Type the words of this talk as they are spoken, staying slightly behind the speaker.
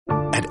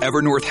At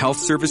Evernorth Health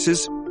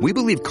Services, we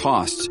believe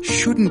costs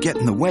shouldn't get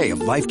in the way of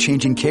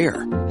life-changing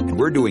care, and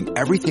we're doing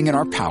everything in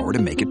our power to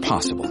make it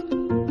possible.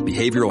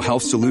 Behavioral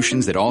health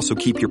solutions that also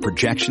keep your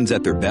projections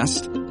at their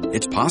best?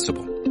 It's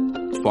possible.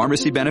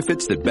 Pharmacy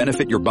benefits that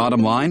benefit your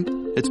bottom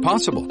line? It's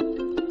possible.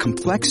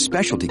 Complex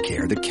specialty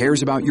care that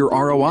cares about your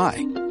ROI?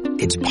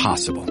 It's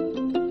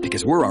possible.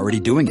 Because we're already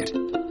doing it.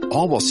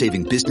 All while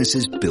saving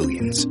businesses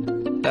billions.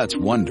 That's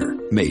Wonder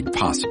made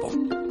possible.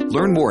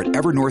 Learn more at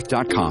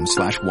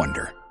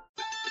evernorth.com/wonder.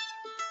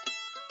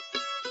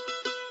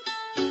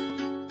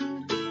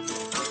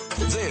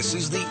 This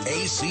is the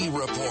AC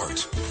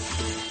Report.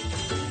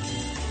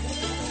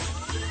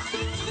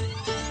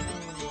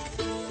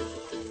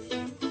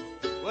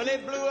 Well, they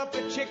blew up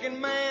the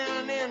Chicken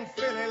Man in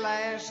Philly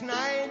last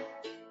night,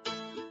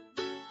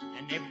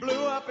 and they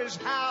blew up his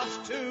house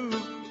too.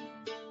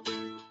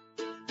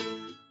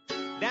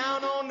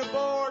 Down on the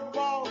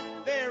boardwalk,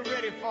 they're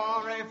ready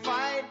for a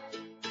fight.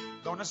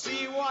 Gonna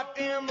see what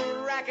them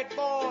racket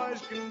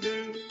boys can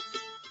do.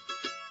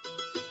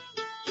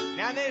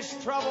 Now there's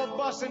trouble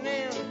busting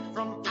in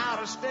from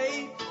out of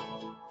state,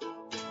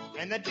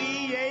 and the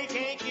DA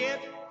can't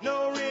get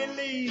no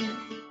relief.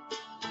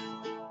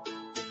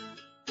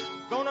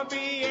 Gonna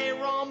be a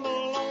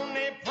rumble on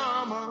the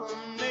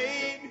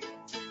promenade,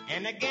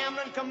 and the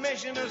gambling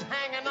commissioner's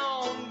hanging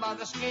on by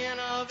the skin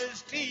of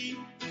his teeth.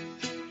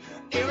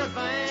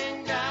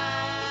 Everything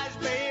dies,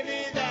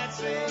 baby, that's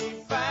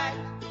a fact.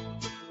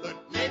 But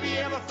maybe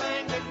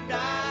everything that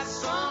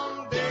dies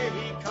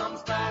someday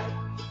comes back.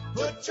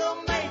 Put your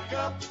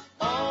makeup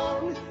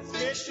on,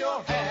 fish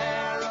your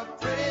hair up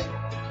pretty,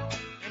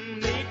 and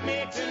meet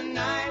me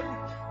tonight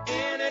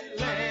in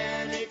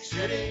Atlantic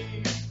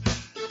City.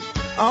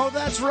 Oh,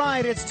 that's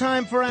right. It's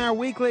time for our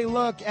weekly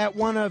look at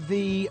one of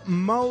the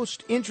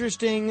most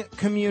interesting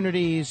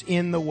communities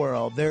in the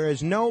world. There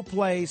is no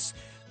place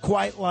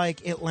quite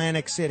like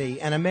Atlantic City,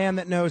 and a man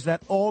that knows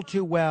that all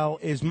too well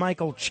is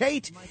Michael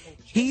Chait.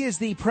 He is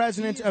the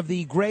president of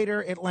the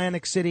Greater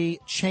Atlantic City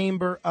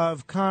Chamber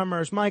of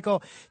Commerce.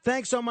 Michael,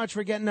 thanks so much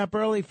for getting up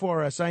early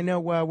for us. I know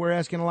we're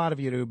asking a lot of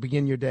you to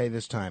begin your day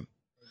this time.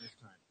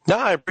 No,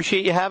 I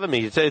appreciate you having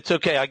me. It's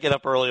okay. I get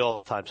up early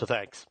all the time, so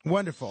thanks.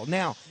 Wonderful.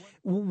 Now,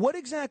 what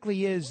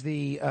exactly is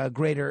the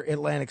Greater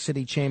Atlantic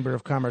City Chamber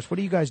of Commerce? What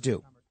do you guys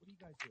do?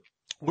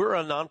 We're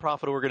a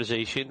nonprofit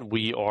organization.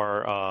 We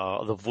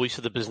are the voice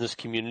of the business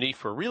community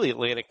for really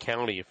Atlantic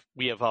County.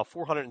 We have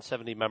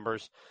 470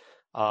 members.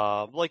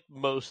 Like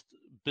most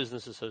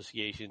business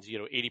associations,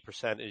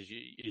 80% is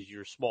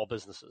your small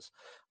businesses.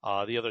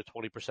 The other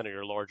 20% are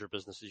your larger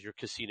businesses, your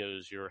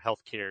casinos, your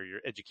healthcare,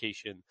 your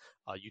education,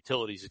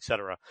 utilities, et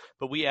cetera.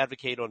 But we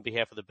advocate on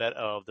behalf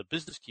of the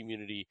business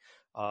community.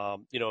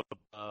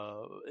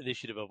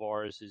 Initiative of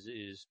ours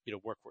is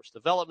workforce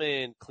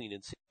development, clean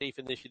and safe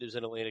initiatives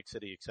in Atlantic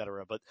City, et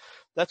cetera. But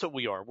that's what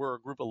we are. We're a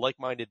group of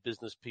like-minded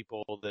business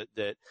people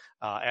that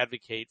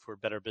advocate for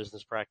better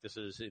business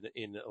practices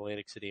in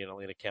Atlantic City and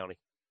Atlantic County.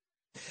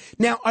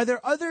 Now, are there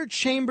other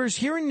chambers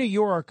here in New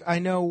York? I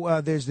know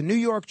there's the New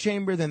York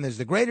Chamber, then there's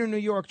the Greater New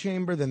York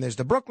Chamber, then there's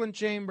the Brooklyn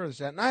Chamber, the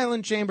Staten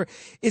Island Chamber.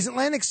 Is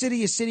Atlantic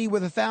City a city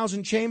with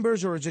 1,000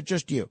 chambers, or is it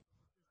just you?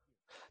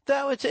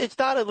 No, it's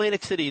not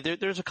Atlantic City.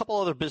 There's a couple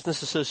other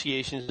business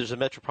associations. There's a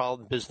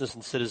Metropolitan Business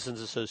and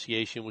Citizens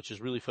Association, which is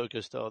really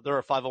focused. They're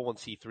a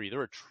 501c3.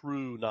 They're a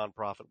true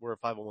nonprofit. We're a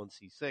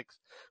 501c6,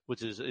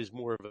 which is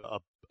more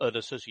of an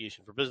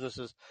association for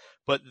businesses.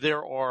 But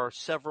there are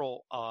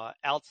several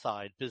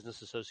outside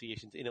business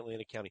associations in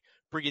Atlantic County.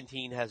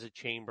 Brigantine has a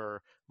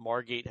chamber.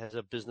 Margate has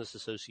a business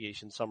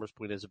association. Summers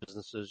Point has a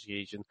business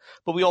association.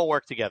 But we all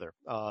work together.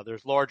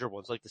 There's larger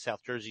ones like the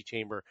South Jersey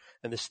Chamber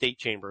and the State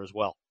Chamber as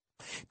well.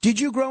 Did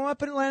you grow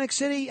up in Atlantic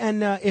City?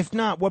 And if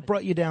not, what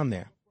brought you down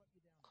there?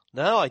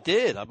 No, I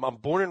did. I'm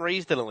born and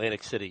raised in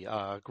Atlantic City.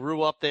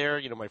 Grew up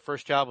there. My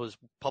first job was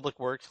public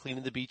works,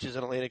 cleaning the beaches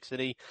in Atlantic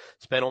City.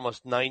 Spent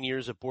almost 9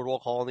 years at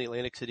Boardwalk Hall in the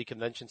Atlantic City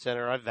Convention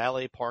Center. I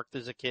valet parked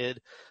as a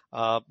kid.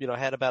 I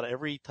had about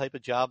every type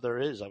of job there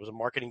is. I was a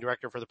marketing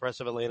director for the Press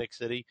of Atlantic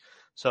City.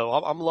 So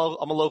I'm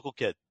a local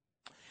kid.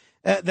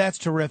 That's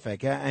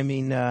terrific. I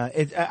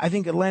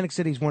think Atlantic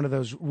City is one of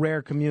those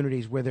rare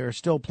communities where there are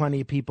still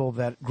plenty of people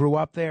that grew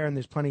up there, and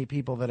there's plenty of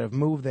people that have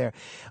moved there.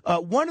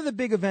 One of the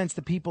big events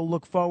that people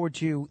look forward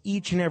to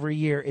each and every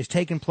year is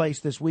taking place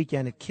this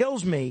weekend. It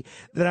kills me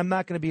that I'm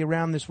not going to be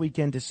around this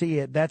weekend to see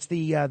it. That's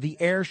the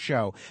Air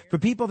Show. For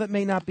people that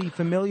may not be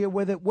familiar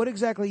with it, what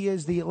exactly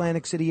is the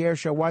Atlantic City Air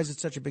Show? Why is it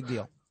such a big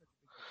deal?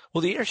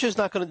 Well, the air show is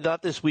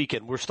not this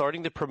weekend. We're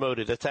starting to promote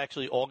it. It's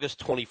actually August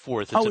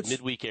 24th. It's a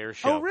midweek air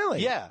show. Oh,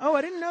 really? Yeah. Oh, I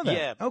didn't know that.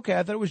 Yeah. Okay,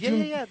 I thought it was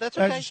June. Yeah, that's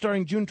okay.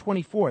 Starting June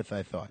 24th,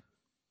 I thought.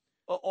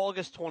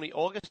 August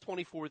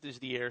 24th is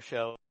the air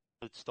show.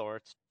 It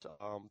starts.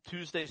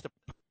 Tuesday's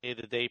the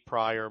day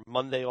prior.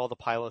 Monday, all the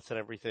pilots and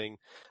everything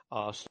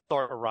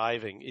start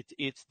arriving.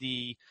 It's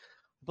the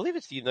I believe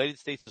it's the United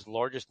States'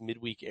 largest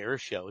midweek air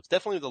show. It's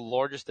definitely the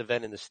largest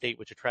event in the state,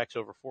 which attracts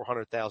over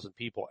 400,000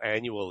 people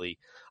annually.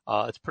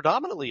 It's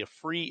predominantly a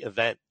free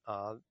event.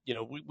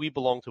 We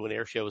belong to an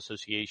air show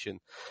association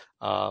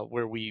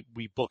where we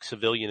book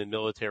civilian and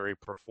military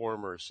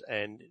performers,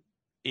 and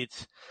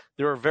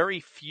there are very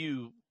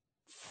few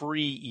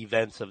free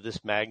events of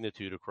this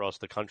magnitude across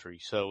the country.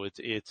 So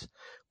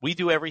we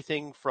do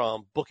everything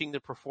from booking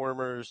the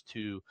performers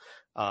to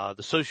the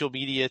social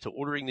media to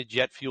ordering the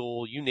jet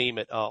fuel, you name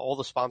it. All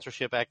the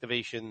sponsorship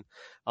activation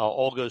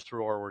all goes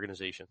through our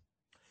organization.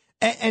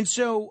 And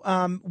so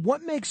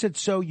what makes it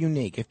so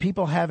unique? If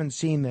people haven't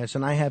seen this,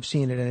 and I have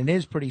seen it, and it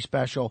is pretty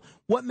special,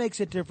 what makes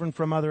it different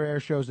from other air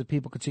shows that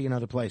people could see in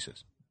other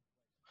places?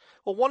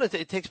 Well, one is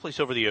it takes place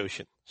over the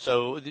ocean.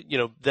 So,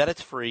 that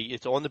it's free.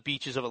 It's on the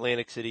beaches of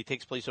Atlantic City. It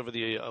takes place over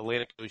the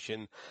Atlantic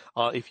Ocean.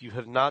 If you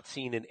have not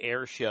seen an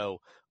air show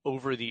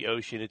over the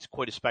ocean, it's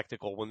quite a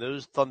spectacle. When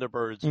those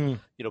Thunderbirds,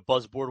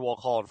 buzz Boardwalk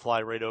Hall and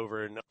fly right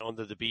over and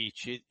onto the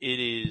beach, it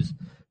is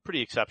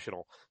pretty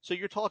exceptional. So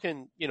you're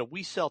talking,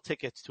 we sell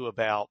tickets to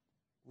about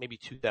maybe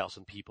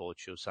 2,000 people at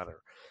Show Center.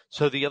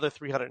 So the other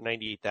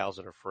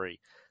 398,000 are free.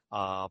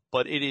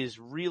 But it is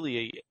really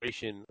a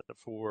mission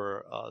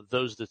for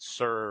those that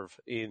serve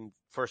in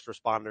first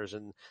responders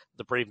and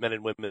the brave men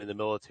and women in the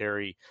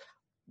military.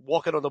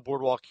 Walking on the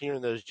boardwalk,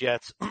 hearing those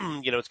jets,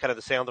 it's kind of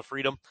the sound of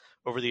freedom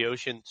over the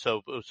ocean.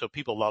 So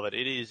people love it.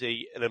 It is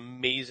an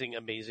amazing,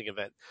 amazing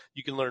event.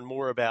 You can learn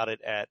more about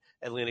it at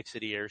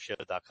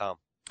AtlanticCityAirShow.com.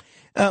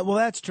 Well,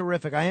 that's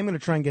terrific. I am going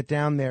to try and get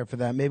down there for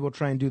that. Maybe we'll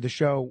try and do the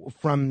show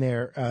from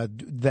there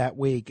that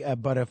week.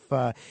 But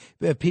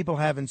if people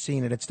haven't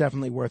seen it, it's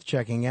definitely worth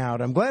checking out.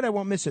 I'm glad I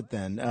won't miss it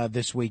then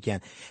this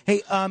weekend.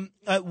 Hey,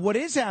 what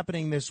is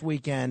happening this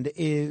weekend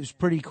is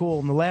pretty cool.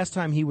 And the last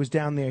time he was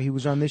down there, he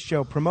was on this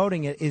show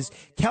promoting it, is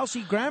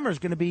Kelsey Grammer is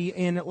going to be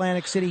in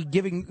Atlantic City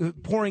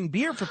pouring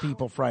beer for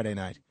people Friday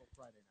night.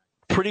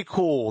 Pretty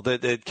cool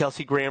that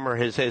Kelsey Grammer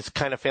has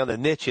kind of found a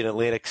niche in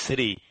Atlantic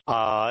City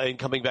and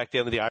coming back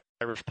down to the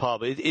Irish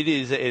pub. It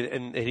is,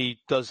 and he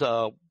does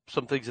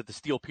some things at the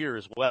Steel Pier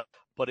as well.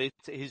 But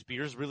his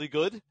beer is really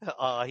good.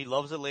 He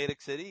loves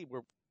Atlantic City.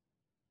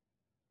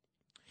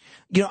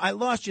 I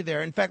lost you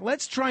there. In fact,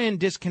 let's try and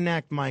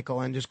disconnect Michael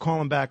and just call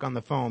him back on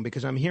the phone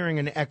because I'm hearing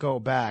an echo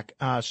back.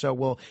 So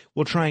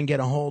we'll try and get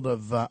a hold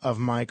of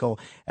Michael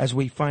as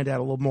we find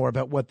out a little more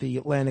about what the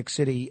Atlantic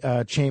City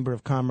Chamber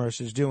of Commerce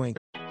is doing.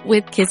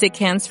 With Kizik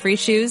hands-free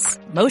shoes,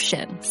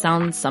 motion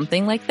sounds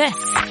something like this.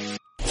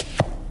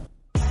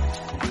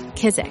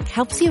 Kizik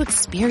helps you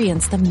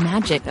experience the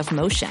magic of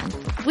motion.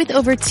 With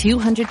over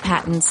 200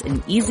 patents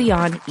and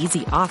easy-on,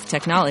 easy-off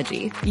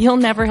technology, you'll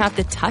never have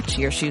to touch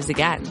your shoes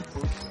again.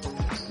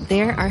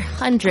 There are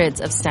hundreds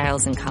of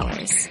styles and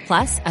colors,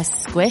 plus a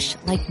squish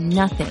like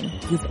nothing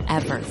you've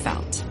ever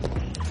felt.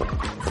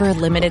 For a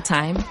limited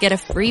time, get a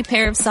free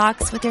pair of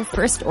socks with your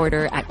first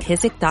order at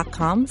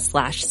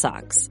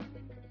kizik.com/socks.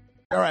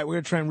 All right, we're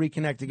going to try and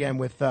reconnect again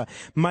with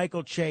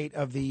Michael Chait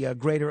of the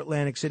Greater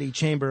Atlantic City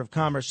Chamber of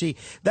Commerce. See,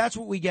 that's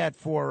what we get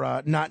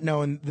for me not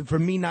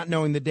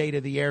knowing the date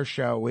of the air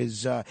show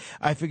is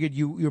I figured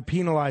you're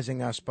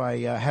penalizing us by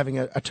having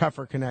a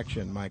tougher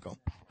connection, Michael.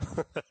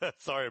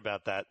 Sorry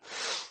about that.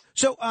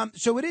 So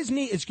it is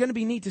neat. It's going to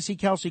be neat to see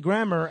Kelsey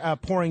Grammer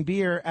pouring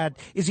beer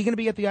is he going to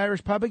be at the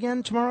Irish pub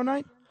again tomorrow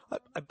night?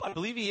 I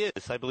believe he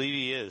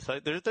is.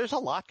 There's a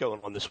lot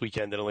going on this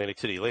weekend in Atlantic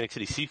City. Atlantic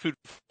City Seafood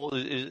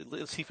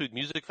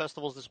Music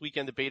Festivals this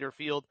weekend at Bader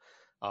Field.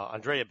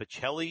 Andrea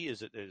Bocelli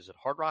is at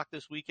Hard Rock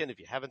this weekend. If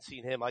you haven't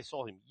seen him, I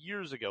saw him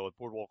years ago at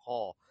Boardwalk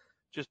Hall.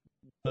 Just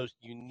the most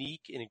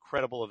unique and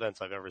incredible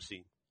events I've ever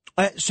seen.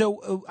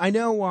 So I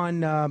know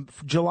on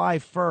July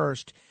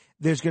 1st,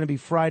 there's going to be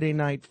Friday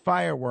night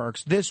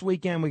fireworks. This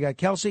weekend, we got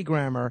Kelsey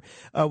Grammer.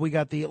 We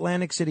got the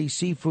Atlantic City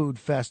Seafood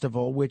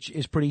Festival, which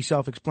is pretty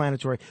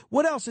self-explanatory.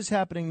 What else is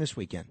happening this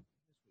weekend?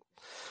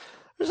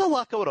 There's a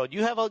lot going on.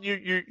 You have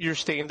your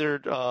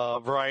standard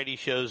variety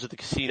shows at the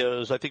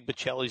casinos. I think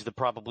Bocelli's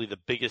probably the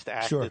biggest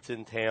act that's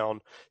in town.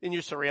 In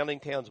your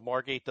surrounding towns,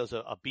 Margate does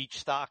a beach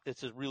stock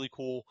that's really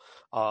cool.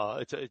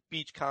 It's a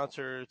beach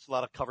concert. It's a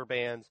lot of cover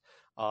bands.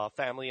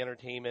 Family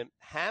entertainment.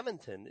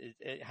 Hamilton,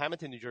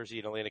 New Jersey,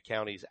 and Atlantic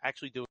County is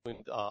actually doing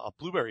a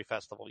blueberry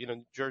festival.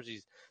 New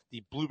Jersey's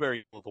the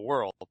blueberry of the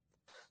world.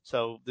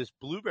 So this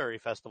blueberry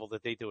festival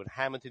that they do in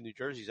Hamilton, New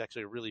Jersey is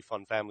actually a really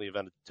fun family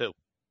event too.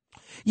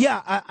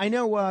 Yeah, I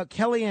know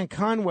Kellyanne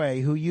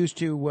Conway, who used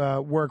to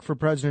work for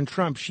President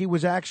Trump. She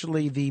was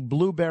actually the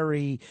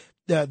blueberry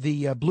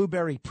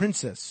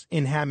princess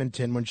in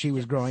Hamilton when she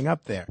was growing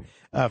up there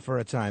for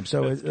a time.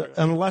 So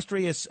an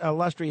illustrious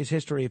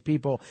history of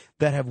people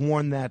that have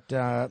worn that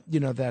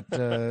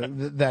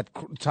that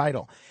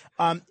title.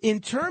 In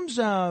terms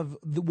of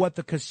what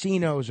the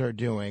casinos are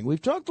doing,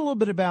 we've talked a little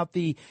bit about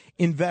the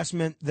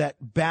investment that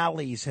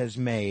Bally's has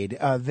made.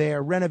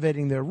 They're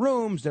renovating their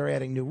rooms. They're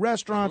adding new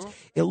restaurants.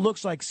 It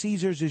looks like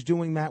Caesars is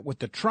doing that with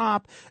the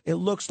Trop. It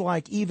looks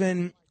like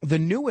even the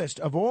newest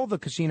of all the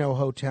casino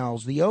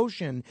hotels, the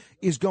Ocean,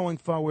 is going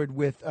forward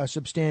with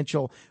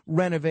substantial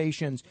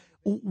renovations.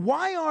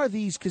 Why are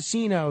these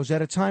casinos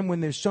at a time when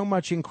there's so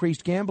much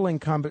increased gambling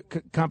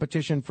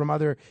competition from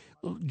other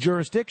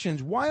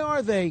jurisdictions? Why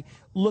are they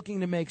looking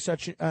to make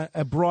such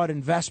a broad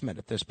investment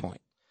at this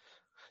point?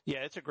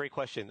 Yeah, it's a great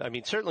question. I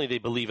mean, certainly they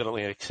believe in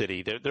Atlantic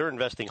City. They're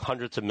investing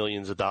hundreds of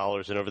millions of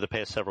dollars, and over the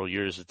past several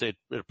years, it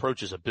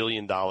approaches $1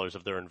 billion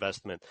of their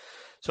investment.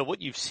 So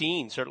what you've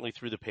seen, certainly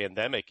through the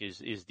pandemic,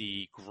 is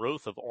the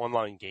growth of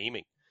online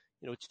gaming.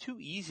 You know, it's too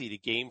easy to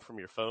game from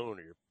your phone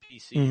or your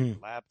PC, or your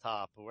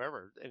laptop,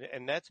 wherever,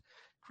 and that's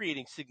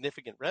creating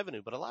significant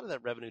revenue. But a lot of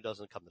that revenue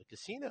doesn't come to the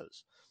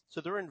casinos. So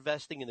they're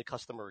investing in the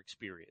customer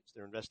experience.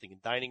 They're investing in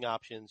dining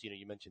options. You know,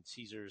 you mentioned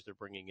Caesars. They're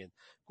bringing in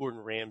Gordon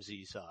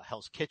Ramsay's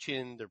Hell's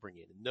Kitchen. They're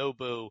bringing in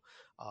Nobu.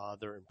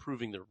 They're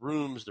improving their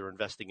rooms. They're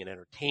investing in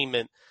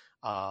entertainment.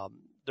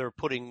 They're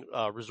putting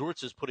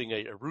Resorts is putting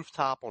a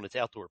rooftop on its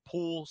outdoor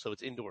pool, so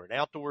it's indoor and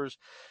outdoors.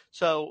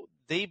 So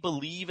they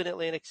believe in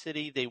Atlantic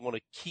City. They want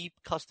to keep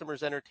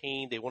customers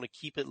entertained. They want to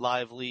keep it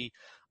lively.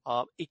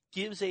 It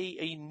gives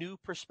a new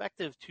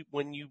perspective to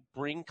when you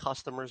bring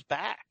customers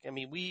back. I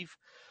mean, we've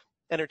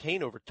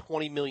entertained over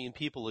 20 million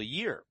people a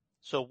year.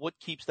 So what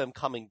keeps them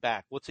coming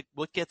back?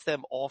 What gets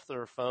them off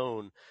their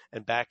phone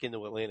and back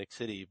into Atlantic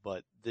City?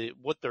 But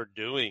what they're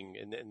doing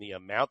and the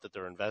amount that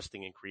they're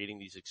investing in creating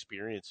these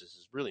experiences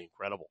is really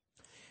incredible.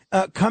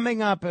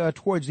 Coming up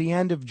towards the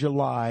end of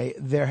July,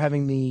 they're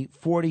having the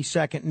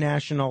 42nd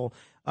National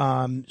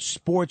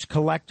Sports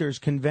Collectors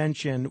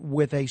Convention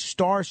with a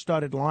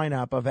star-studded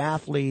lineup of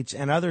athletes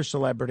and other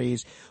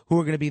celebrities who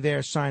are going to be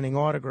there signing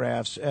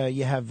autographs.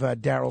 You have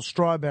Darryl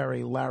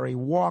Strawberry, Larry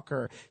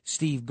Walker,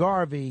 Steve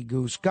Garvey,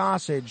 Goose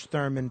Gossage,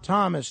 Thurman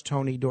Thomas,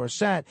 Tony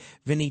Dorsett,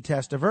 Vinny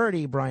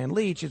Testaverde, Brian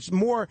Leach. It's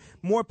more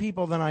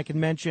people than I can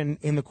mention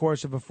in the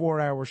course of a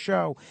 4-hour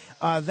show.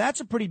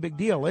 That's a pretty big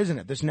deal, isn't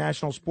it, this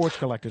National Sports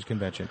Collectors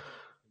Convention?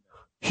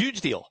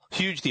 Huge deal.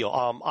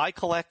 I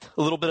collect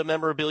a little bit of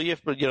memorabilia,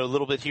 but, a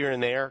little bit here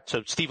and there.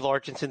 So Steve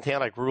Largen's in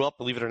town. I grew up,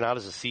 believe it or not,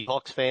 as a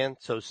Seahawks fan.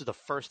 So this is the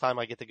first time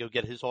I get to go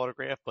get his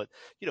autograph. But,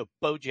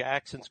 Bo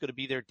Jackson's going to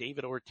be there,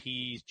 David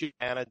Ortiz,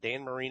 Gianna,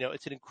 Dan Marino.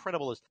 It's an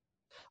incredible list.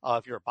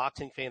 If you're a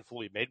boxing fan,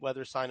 Floyd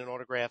Mayweather signing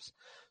autographs.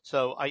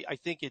 So I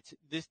think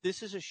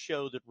this is a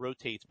show that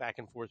rotates back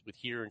and forth with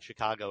here in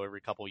Chicago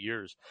every couple of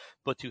years.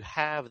 But to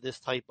have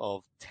this type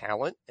of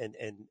talent and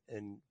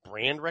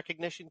brand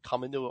recognition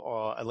come into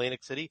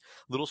Atlantic City,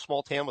 little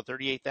small town with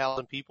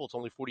 38,000 people, it's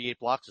only 48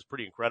 blocks, is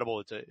pretty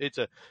incredible. It's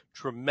a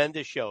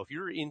tremendous show. If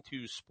you're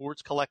into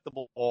sports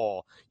collectible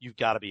all, you've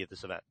got to be at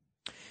this event.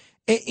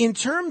 In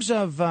terms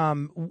of,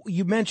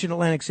 you mentioned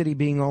Atlantic City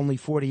being only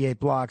 48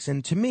 blocks,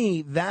 and to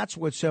me, that's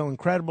what's so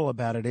incredible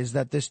about it, is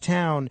that this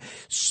town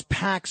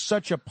packs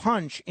such a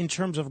punch in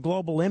terms of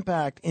global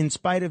impact in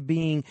spite of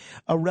being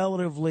a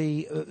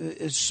relatively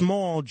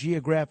small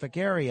geographic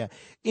area.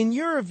 In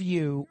your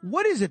view,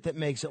 what is it that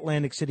makes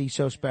Atlantic City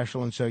so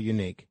special and so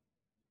unique?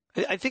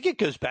 I think it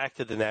goes back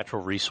to the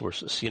natural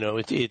resources.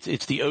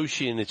 It's the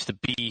ocean, it's the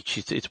beach,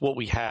 it's what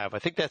we have. I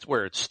think that's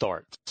where it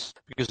starts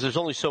because there's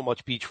only so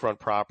much beachfront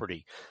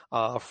property.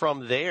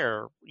 From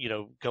there,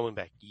 going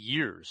back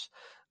years,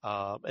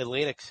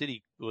 Atlantic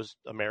City was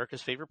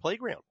America's favorite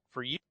playground.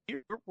 For years,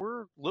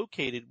 we're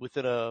located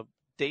within a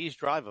day's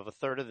drive of a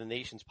third of the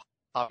nation's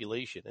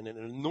population and an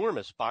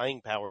enormous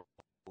buying power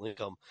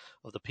income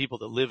of the people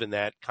that live in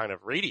that kind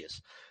of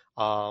radius.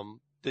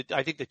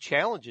 I think the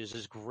challenge is,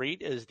 as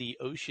great as the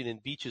ocean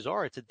and beaches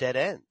are, it's a dead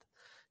end.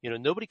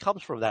 Nobody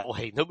comes from that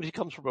way. Nobody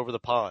comes from over the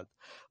pond.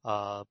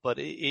 But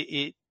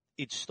it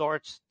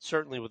starts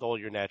certainly with all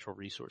your natural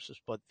resources,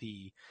 but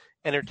the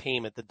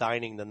entertainment, the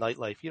dining, the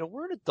nightlife,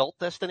 we're an adult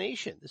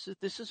destination.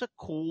 This is a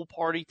cool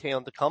party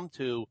town to come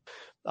to,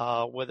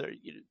 whether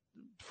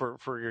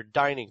for your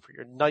dining, for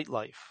your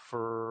nightlife,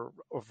 for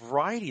a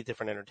variety of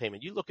different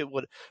entertainment. You look at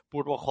what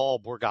Boardwalk Hall,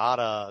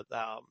 Borgata,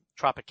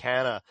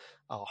 Tropicana,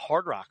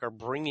 Hard Rock are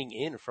bringing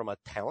in from a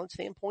talent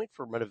standpoint,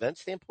 from an event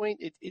standpoint.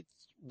 It's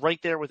right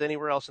there with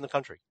anywhere else in the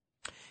country.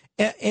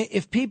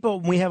 If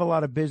we have a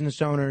lot of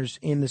business owners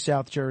in the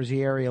South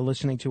Jersey area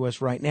listening to us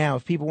right now.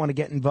 If people want to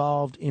get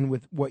involved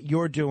with what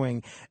you're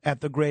doing at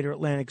the Greater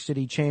Atlantic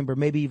City Chamber,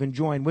 maybe even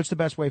join, what's the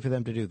best way for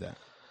them to do that?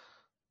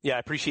 Yeah, I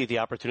appreciate the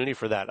opportunity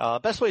for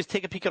that. Best way is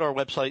take a peek at our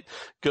website.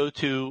 Go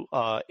to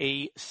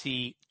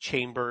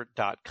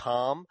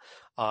acchamber.com.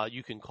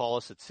 You can call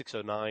us at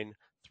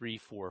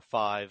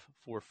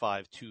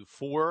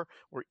 609-345-4524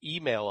 or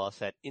email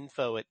us at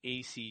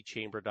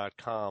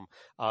info@acchamber.com.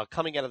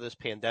 Coming out of this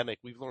pandemic,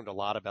 we've learned a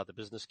lot about the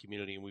business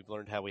community and we've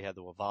learned how we had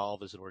to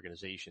evolve as an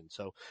organization.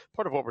 So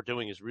part of what we're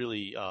doing is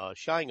really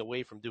shying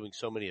away from doing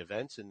so many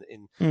events and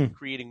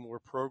creating more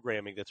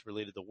programming that's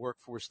related to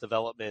workforce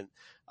development,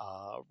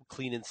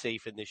 clean and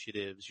safe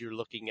initiatives. You're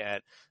looking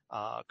at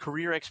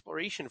career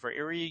exploration for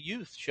area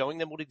youth, showing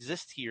them what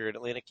exists here in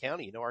Atlantic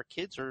County. Our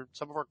kids are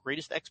some of our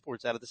greatest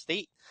exports out of the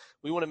state.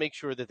 We want want to make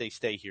sure that they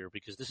stay here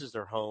because this is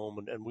their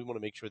home, and we want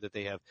to make sure that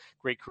they have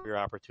great career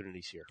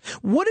opportunities here.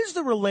 What is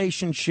the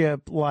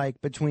relationship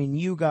like between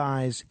you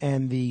guys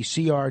and the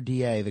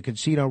CRDA, the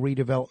Casino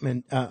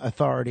Redevelopment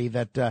Authority,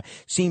 that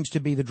seems to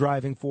be the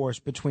driving force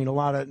between a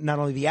lot of not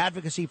only the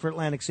advocacy for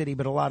Atlantic City,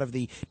 but a lot of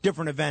the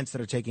different events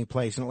that are taking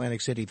place in Atlantic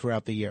City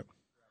throughout the year?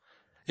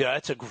 Yeah,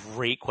 that's a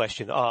great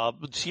question.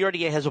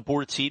 CRDA has a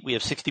board seat. We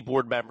have 60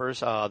 board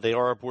members. They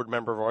are a board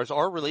member of ours.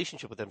 Our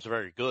relationship with them is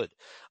very good.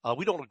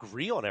 We don't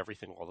agree on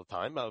everything all the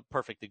time. A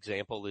perfect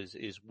example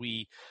is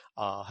we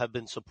have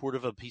been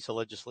supportive of a piece of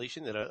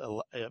legislation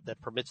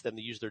that permits them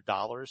to use their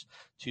dollars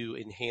to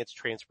enhance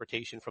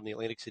transportation from the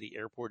Atlantic City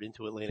Airport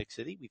into Atlantic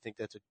City. We think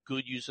that's a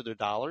good use of their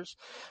dollars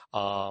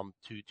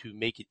to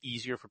make it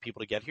easier for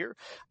people to get here.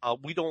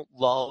 We don't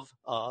love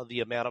the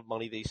amount of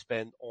money they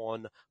spend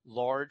on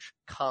large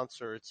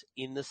concerts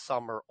in the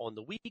summer on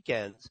the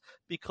weekends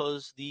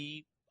because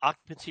the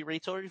occupancy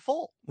rate's already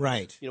full.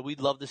 Right.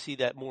 We'd love to see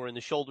that more in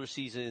the shoulder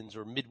seasons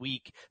or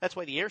midweek. That's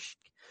why the air.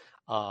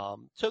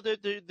 So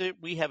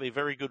we have a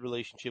very good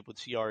relationship with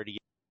CRDA.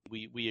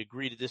 We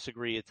agree to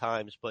disagree at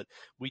times, but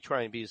we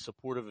try and be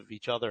supportive of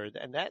each other.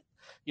 And that,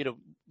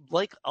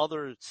 like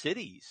other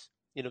cities,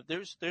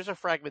 there's a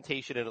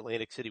fragmentation in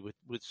Atlantic City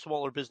with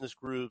smaller business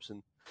groups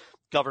and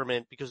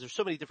government, because there's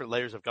so many different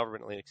layers of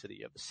government in Atlantic City.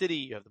 You have the city,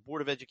 you have the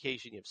Board of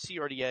Education, you have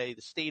CRDA,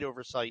 the state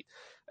oversight,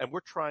 and we're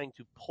trying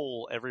to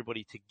pull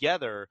everybody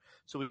together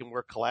so we can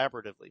work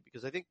collaboratively,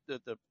 because I think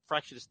that the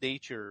fractious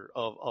nature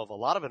of a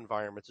lot of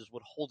environments is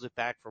what holds it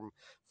back from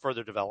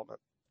further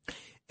development.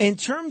 In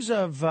terms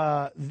of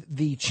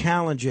the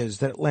challenges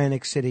that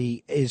Atlantic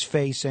City is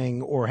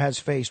facing or has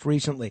faced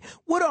recently,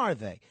 what are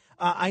they?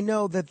 I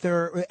know that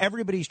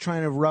everybody's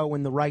trying to row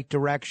in the right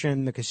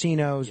direction, the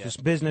casinos,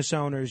 the business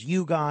owners,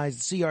 you guys,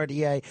 the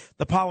CRDA,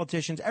 the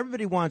politicians.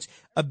 Everybody wants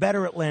a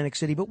better Atlantic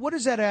City. But what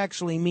does that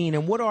actually mean,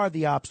 and what are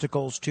the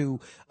obstacles to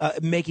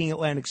making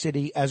Atlantic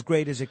City as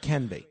great as it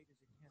can be?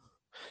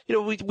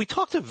 We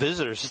talk to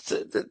visitors.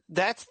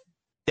 That's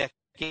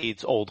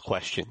decades old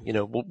question.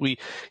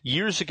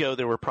 Years ago,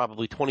 there were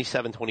probably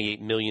 27,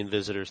 28 million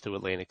visitors to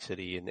Atlantic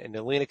City, and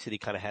Atlantic City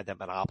kind of had that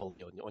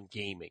monopoly on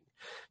gaming.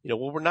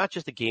 We're not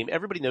just a game.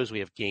 Everybody knows we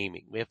have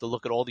gaming. We have to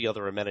look at all the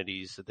other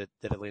amenities that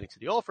Atlantic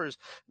City offers.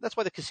 That's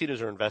why the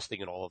casinos are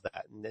investing in all of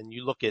that. And then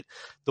you look at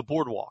the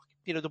boardwalk.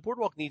 The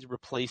boardwalk needs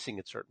replacing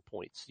at certain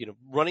points.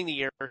 Running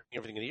the air,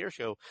 everything in the air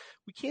show,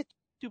 we can't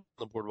do on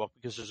the boardwalk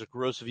because there's a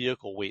gross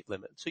vehicle weight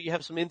limit. So you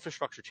have some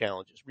infrastructure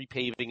challenges,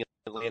 repaving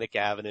Atlantic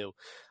Avenue,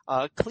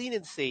 clean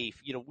and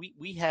safe.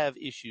 We have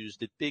issues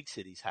that big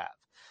cities have.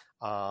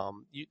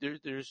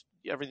 There's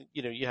everything.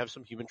 You have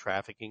some human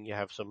trafficking, you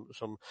have some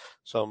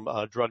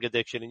drug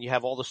addiction, and you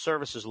have all the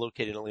services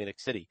located in Atlantic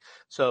City.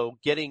 So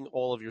getting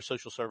all of your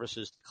social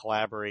services to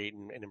collaborate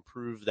and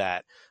improve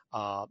that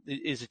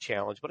is a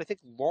challenge. But I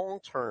think long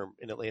term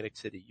in Atlantic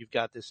City, you've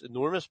got this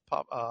enormous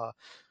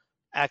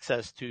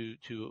access to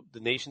the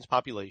nation's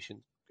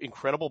population,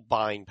 incredible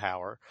buying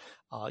power.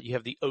 You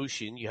have the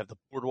ocean, you have the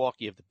boardwalk,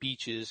 you have the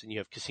beaches, and you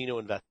have casino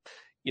investment.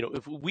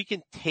 If we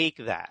can take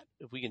that,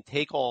 if we can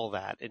take all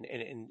that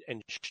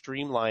and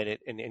streamline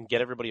it and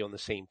get everybody on the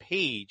same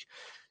page,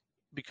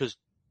 because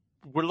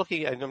we're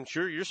looking, and I'm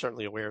sure you're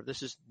certainly aware of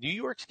this, is New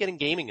York's getting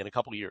gaming in a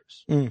couple of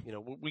years.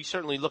 We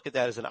certainly look at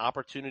that as an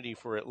opportunity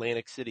for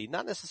Atlantic City,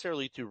 not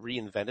necessarily to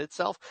reinvent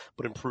itself,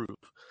 but improve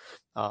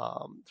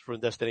for a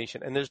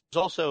destination. And there's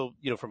also,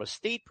 from a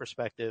state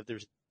perspective,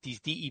 there's these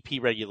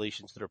DEP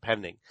regulations that are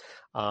pending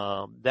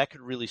that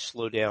could really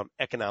slow down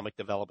economic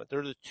development.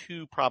 They're the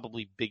two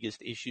probably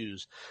biggest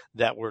issues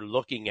that we're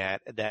looking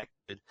at that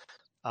could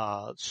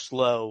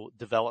slow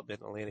development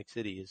in Atlantic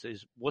City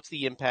is what's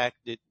the impact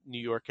that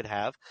New York could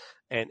have,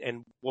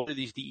 and what are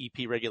these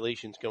DEP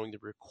regulations going to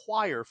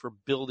require for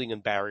building in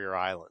barrier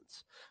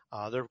islands?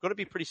 They're going to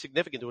be pretty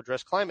significant to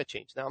address climate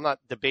change. Now, I'm not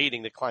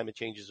debating that climate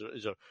change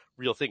is a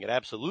real thing. It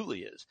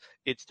absolutely is.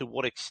 It's to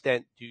what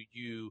extent do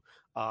you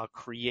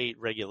create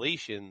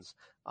regulations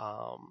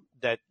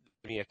that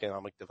the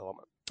economic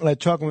development.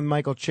 Talking with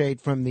Michael Chait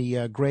from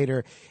the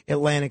Greater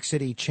Atlantic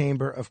City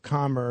Chamber of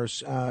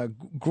Commerce.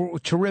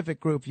 Terrific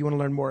group. If you want to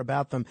learn more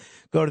about them,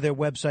 go to their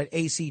website,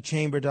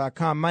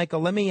 acchamber.com.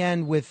 Michael, let me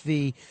end with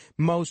the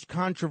most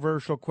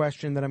controversial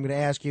question that I'm going to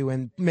ask you,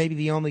 and maybe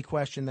the only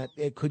question that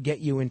it could get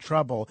you in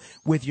trouble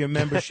with your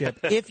membership.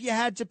 If you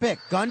had to pick,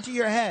 gun to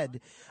your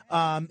head,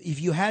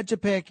 if you had to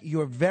pick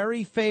your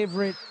very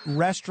favorite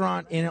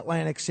restaurant in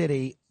Atlantic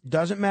City,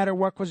 doesn't matter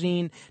what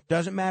cuisine,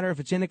 doesn't matter if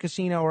it's in a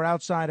casino or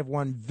outside of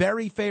one,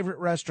 very favorite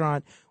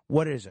restaurant,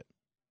 what is it?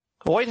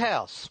 White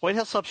House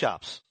Sub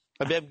Shops.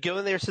 I've been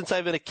going there since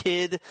I've been a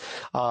kid.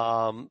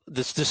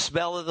 The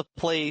smell of the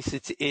place,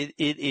 it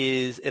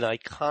is an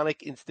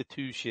iconic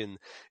institution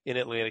in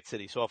Atlantic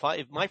City. So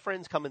if my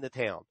friends come into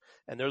town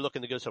and they're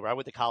looking to go somewhere, I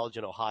went to college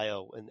in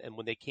Ohio, and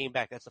when they came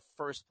back, that's the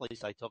first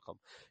place I took them.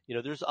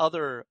 There's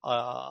other,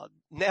 now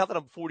that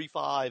I'm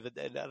 45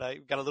 and I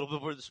got a little bit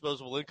more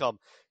disposable income,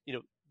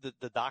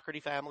 the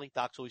Doherty family,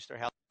 Doc's Oyster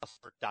House,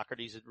 or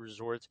Doherty's at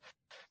resorts.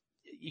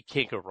 you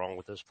can't go wrong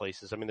with those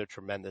places. I mean, they're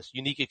tremendous.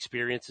 Unique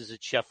experiences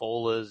at Chef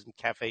Ola's and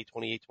Cafe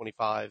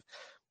 2825.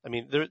 I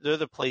mean, they're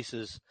the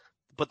places.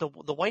 But the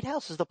White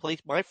House is the place.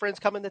 My friends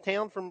come into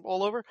town from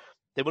all over.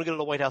 They want to go to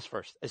the White House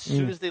first. As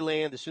soon as they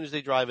land, as soon as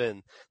they drive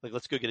in, like,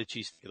 let's go get a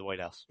cheesesteak at the White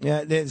House.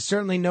 Yeah, there's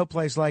certainly no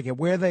place like it.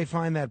 Where they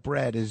find that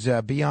bread is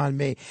beyond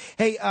me.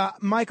 Hey,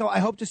 Michael, I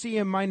hope to see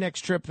you in my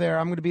next trip there.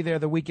 I'm going to be there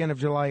the weekend of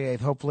July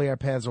 8th. Hopefully our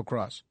paths will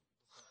cross.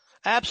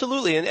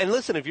 Absolutely. And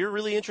listen, if you're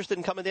really interested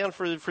in coming down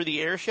for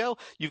the air show,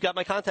 you've got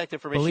my contact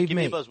information. Believe Give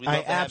me a buzz. We'd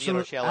love to have you in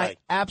our chalet. I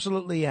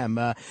absolutely am.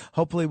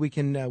 Hopefully we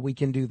can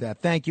do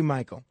that. Thank you,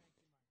 Michael.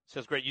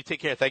 Sounds great. You take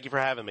care. Thank you for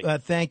having me.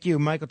 Thank you.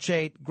 Michael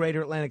Chait,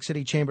 Greater Atlantic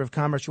City Chamber of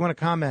Commerce. You want to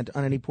comment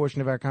on any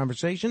portion of our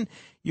conversation,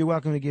 you're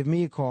welcome to give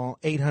me a call,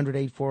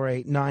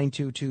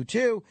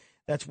 800-848-9222.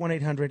 That's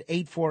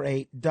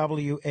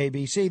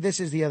 1-800-848-WABC. This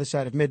is The Other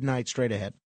Side of Midnight, straight ahead.